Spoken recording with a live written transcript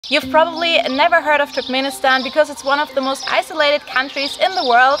You've probably never heard of Turkmenistan because it's one of the most isolated countries in the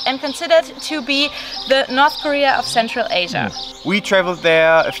world and considered to be the North Korea of Central Asia. We traveled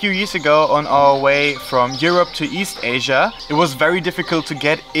there a few years ago on our way from Europe to East Asia. It was very difficult to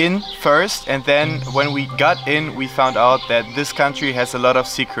get in first, and then when we got in we found out that this country has a lot of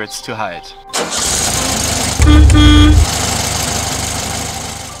secrets to hide.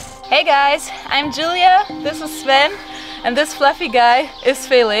 Hey guys, I'm Julia, this is Sven, and this fluffy guy is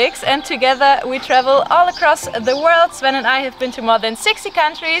Felix, and together we travel all across the world. Sven and I have been to more than 60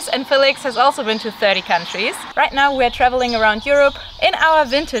 countries and Felix has also been to 30 countries. Right now we're traveling around Europe in our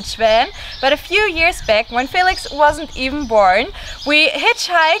vintage van, but a few years back, when Felix wasn't even born, we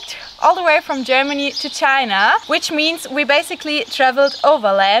hitchhiked all the way from Germany to China, which means we basically traveled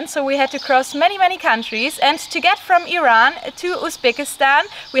overland, so we had to cross many countries, and to get from Iran to Uzbekistan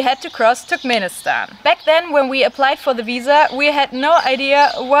we had to cross Turkmenistan. Back then, when we applied for the visa, we had no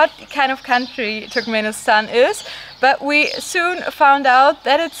idea what kind of country Turkmenistan is, but we soon found out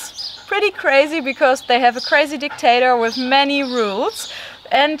that it's pretty crazy because they have a crazy dictator with many rules.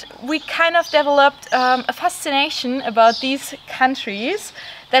 And we kind of developed a fascination about these countries.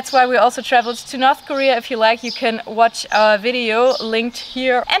 That's why we also traveled to North Korea. If you like, you can watch our video linked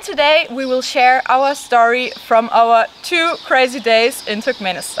here. And today we will share our story from our 2 crazy days in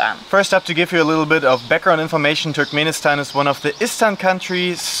Turkmenistan. First up, to give you a little bit of background information, Turkmenistan is one of the istan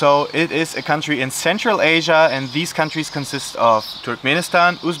countries, so it is a country in Central Asia, and these countries consist of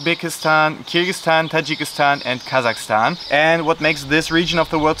Turkmenistan, Uzbekistan, Kyrgyzstan, Tajikistan and Kazakhstan. And what makes this region of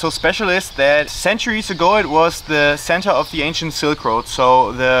the world so special is that centuries ago it was the center of the ancient Silk Road,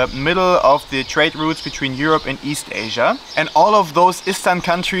 so the middle of the trade routes between Europe and East Asia. And all of those istan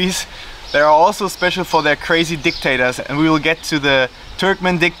countries, they are also special for their crazy dictators, and we will get to the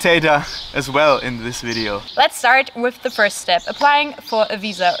Turkmen dictator as well in this video. Let's start with the first step, applying for a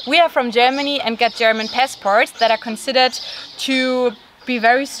visa. We are from Germany and get German passports that are considered to be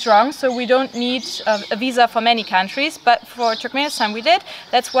very strong, so we don't need a visa for many countries, but for Turkmenistan we did.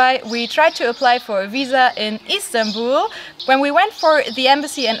 That's why we tried to apply for a visa in Istanbul. When we went for the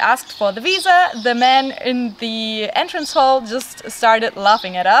embassy and asked for the visa, the man in the entrance hall just started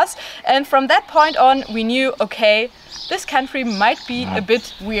laughing at us, and from that point on we knew, okay, this country might be a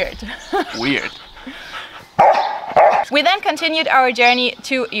bit weird. Weird. We then continued our journey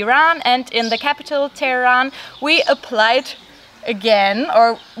to Iran, and in the capital Tehran we applied again,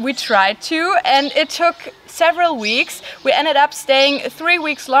 or we tried to, and it took several weeks. We ended up staying 3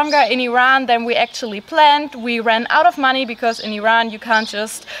 weeks longer in Iran than we actually planned. We ran out of money because in Iran you can't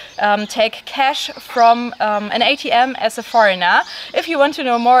just take cash from an ATM as a foreigner. If you want to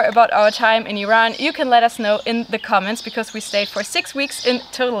know more about our time in Iran, you can let us know in the comments, because we stayed for 6 weeks in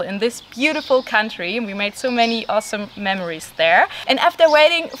total in this beautiful country. We made so many awesome memories there. And after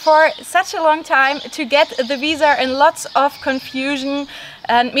waiting for such a long time to get the visa and lots of confusion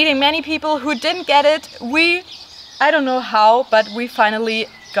and meeting many people who didn't get it, I don't know how, but we finally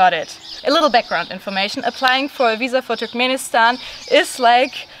got it. A little background information: applying for a visa for Turkmenistan is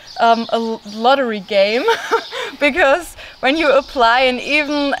like a lottery game because when you apply and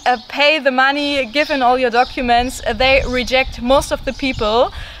even pay the money, give in all your documents, they reject most of the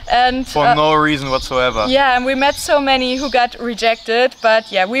people. And for no reason whatsoever. Yeah, and we met so many who got rejected,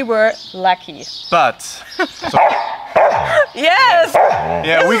 but yeah, we were lucky. But yes.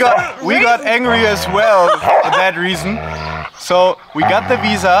 Yeah, we got angry as well for that reason. So we got the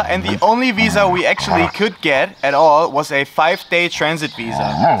visa, and the only visa we actually could get at all was a 5-day transit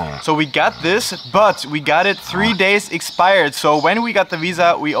visa. So we got this, but we got it 3 days expired. So when we got the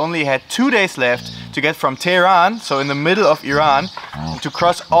visa, we only had 2 days left to get from Tehran, so in the middle of Iran, to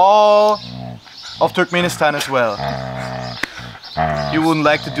cross all of Turkmenistan as well. You wouldn't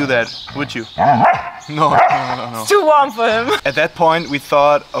like to do that, would you? No. It's too warm for him. At that point we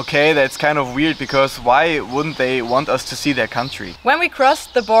thought, okay, that's kind of weird, because why wouldn't they want us to see their country? When we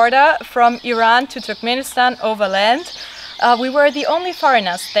crossed the border from Iran to Turkmenistan overland, we were the only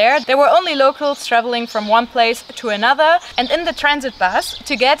foreigners there. There were only locals traveling from one place to another, and in the transit bus,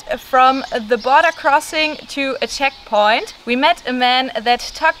 to get from the border crossing to a checkpoint, we met a man that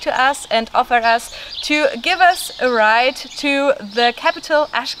talked to us and offered us to give us a ride to the capital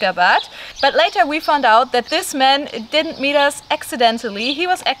Ashgabat. But later we found out that this man didn't meet us accidentally. He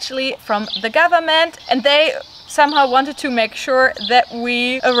was actually from the government, and they somehow wanted to make sure that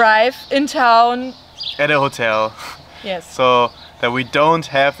we arrive in town at a hotel. Yes. So that we don't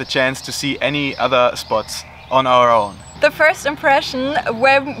have the chance to see any other spots on our own. The first impression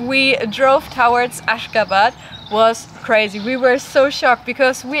when we drove towards Ashgabat was crazy. We were so shocked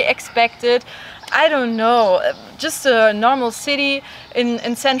because we expected I don't know, just a normal city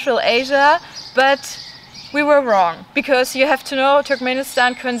in Central Asia, but we were wrong, because you have to know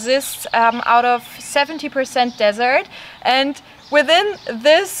Turkmenistan consists out of 70% desert, and within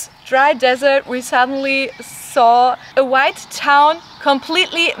this dry desert we suddenly saw a white town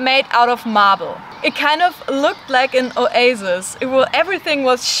completely made out of marble. It kind of looked like an oasis. Everything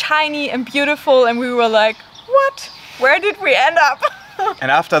was shiny and beautiful, and we were like, what? Where did we end up?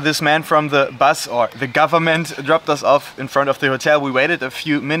 And after this man from the bus, or the government, dropped us off in front of the hotel, we waited a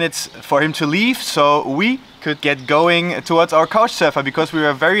few minutes for him to leave so we could get going towards our couchsurfer, because we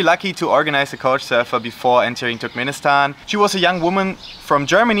were very lucky to organize a couchsurfer before entering Turkmenistan. She was a young woman from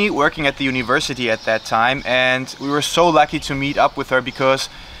Germany working at the university at that time, and we were so lucky to meet up with her, because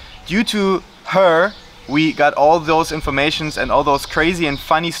due to her we got all those informations and all those crazy and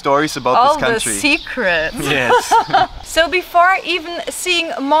funny stories about this country. All the secrets. Yes. So before even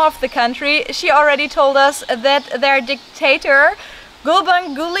seeing more of the country, she already told us that their dictator,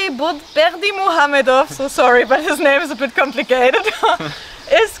 Gulbanguli Berdi Muhamedov, so sorry, but his name is a bit complicated,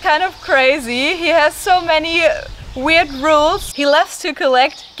 is kind of crazy. He has so many weird rules. He loves to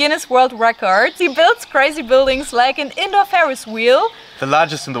collect Guinness World Records. He builds crazy buildings like an indoor Ferris wheel. The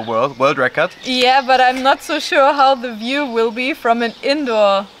largest in the world record. Yeah, but I'm not so sure how the view will be from an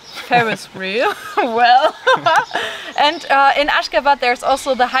indoor Ferris wheel. Well, and in Ashgabat there's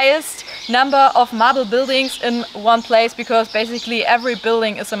also the highest number of marble buildings in one place, because basically every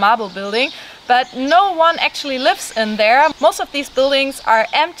building is a marble building, but no one actually lives in there. Most of these buildings are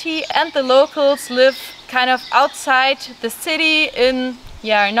empty, and the locals live kind of outside the city in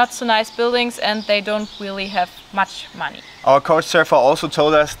not so nice buildings, and they don't really have much money. Our couchsurfer also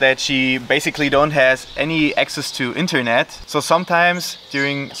told us that she basically don't has any access to internet. So sometimes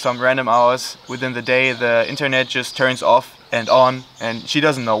during some random hours within the day, the internet just turns off and on, and she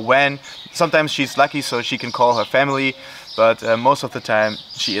doesn't know when. Sometimes she's lucky so she can call her family, but most of the time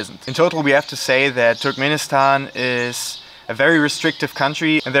she isn't. In total, we have to say that Turkmenistan is a very restrictive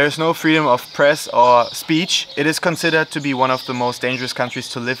country, and there is no freedom of press or speech. It is considered to be one of the most dangerous countries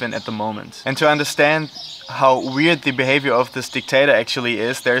to live in at the moment. And to understand how weird the behavior of this dictator actually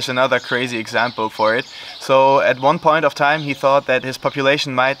is, there's another crazy example for it. So at one point of time he thought that his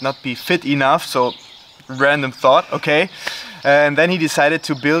population might not be fit enough, so random thought, okay. And then he decided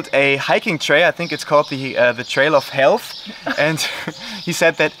to build a hiking trail. I think it's called the Trail of Health. And he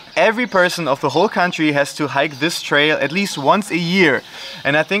said that every person of the whole country has to hike this trail at least once a year.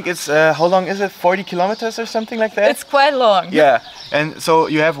 And I think it's, how long is it? 40 kilometers or something like that? It's quite long. Yeah. And so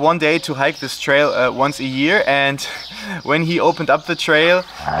you have one day to hike this trail once a year. And when he opened up the trail...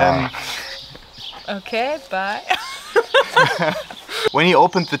 Okay, bye. When he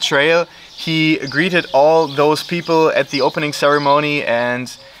opened the trail, he greeted all those people at the opening ceremony,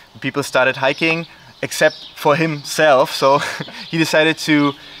 and people started hiking except for himself. So he decided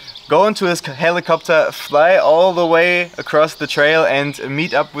to go into his helicopter, fly all the way across the trail and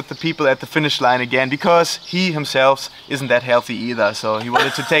meet up with the people at the finish line again, because he himself isn't that healthy either. So he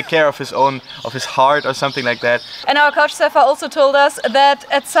wanted to take care of his heart or something like that. And our couchsurfer also told us that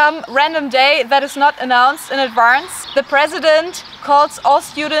at some random day that is not announced in advance, the president calls all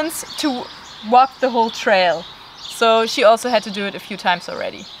students to walk the whole trail. So she also had to do it a few times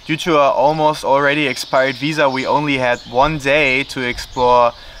already. Due to our almost already expired visa, we only had one day to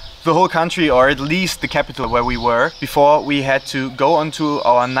explore the whole country, or at least the capital where we were, before we had to go onto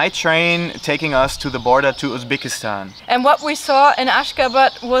our night train taking us to the border to Uzbekistan. And what we saw in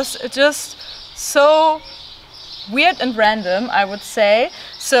Ashgabat was just so weird and random, I would say.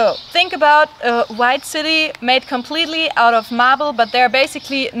 So think about a white city made completely out of marble, but there are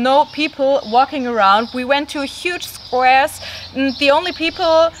basically no people walking around. We went to huge squares, and the only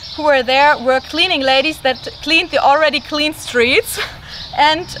people who were there were cleaning ladies that cleaned the already clean streets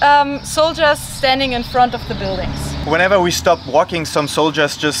and soldiers standing in front of the buildings. Whenever we stopped walking, some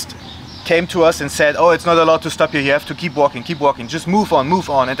soldiers just came to us and said, "Oh, it's not allowed to stop here, you have to keep walking, just move on, move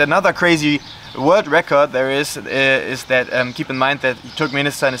on." And another crazy world record there is that, keep in mind that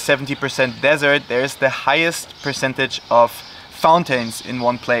Turkmenistan is 70% desert, there is the highest percentage of fountains in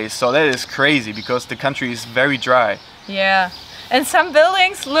one place. So that is crazy, because the country is very dry. Yeah. And some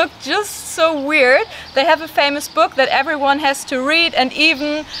buildings look just so weird. They have a famous book that everyone has to read, and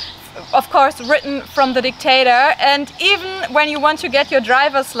even, of course, written from the dictator. And even when you want to get your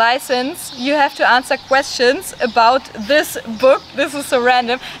driver's license, you have to answer questions about this book. This is so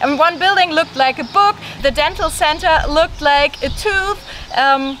random. And one building looked like a book. The dental center looked like a tooth.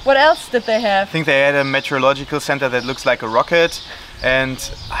 What else did they have? I think they had a meteorological center that looks like a rocket. And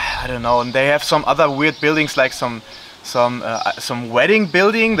I don't know, and they have some other weird buildings, like some some wedding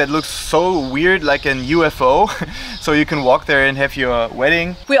building that looks so weird, like an UFO. So you can walk there and have your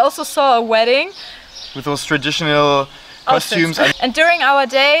wedding. We also saw a wedding with those traditional costumes. And during our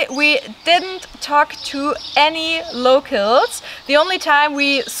day we didn't talk to any locals. The only time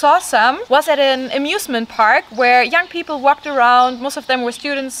we saw some was at an amusement park where young people walked around. Most of them were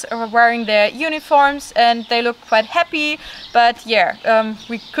students wearing their uniforms and they looked quite happy, but yeah,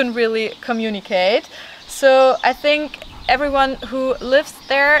 we couldn't really communicate. So I think everyone who lives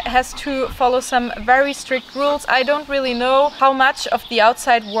there has to follow some very strict rules. I don't really know how much of the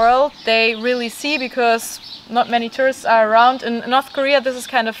outside world they really see because not many tourists are around. In North Korea this is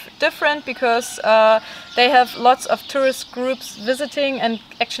kind of different because they have lots of tourist groups visiting and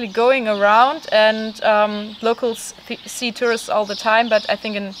actually going around, and locals see tourists all the time. But I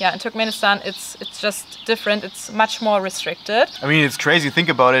think in Turkmenistan it's just different. It's much more restricted. I mean, it's crazy. Think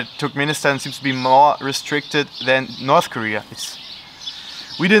about it. Turkmenistan seems to be more restricted than North Korea.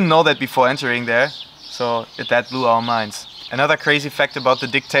 We didn't know that before entering there, so that blew our minds. Another crazy fact about the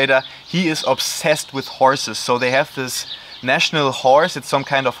dictator, he is obsessed with horses. So they have this national horse. It's some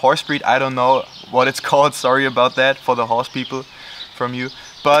kind of horse breed. I don't know what it's called. Sorry about that for the horse people from you.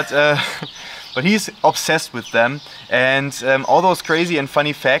 But but he's obsessed with them. And all those crazy and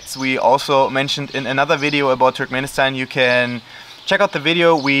funny facts we also mentioned in another video about Turkmenistan. You can check out the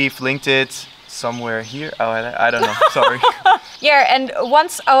video. We've linked it somewhere here. Oh, I don't know. Sorry. Yeah, and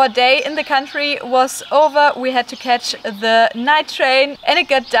once our day in the country was over, we had to catch the night train and it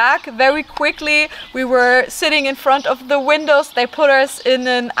got dark very quickly. We were sitting in front of the windows. They put us in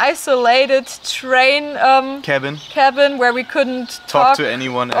an isolated train cabin where we couldn't talk to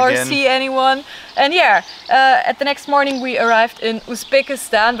anyone or again. See anyone. And yeah, at the next morning we arrived in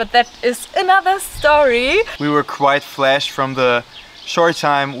Uzbekistan, but that is another story. We were quite flashed from the short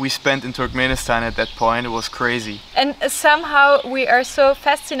time we spent in Turkmenistan at that point. It was crazy. And somehow we are so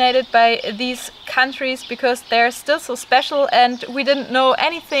fascinated by these countries because they're still so special and we didn't know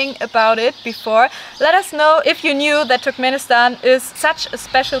anything about it before. Let us know if you knew that Turkmenistan is such a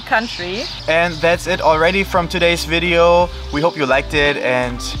special country. And that's it already from today's video. We hope you liked it,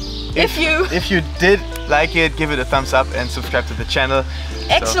 and if you did like it, give it a thumbs up and subscribe to the channel.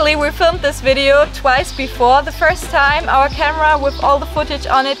 Actually, we filmed this video twice before. The first time our camera with all the footage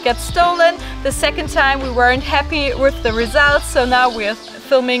on it got stolen. The second time we weren't happy with the results, so now we're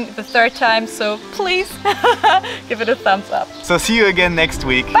filming the third time, so please give it a thumbs up. So see you again next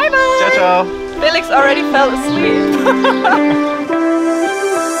week. Bye bye! Ciao ciao! Felix already fell asleep.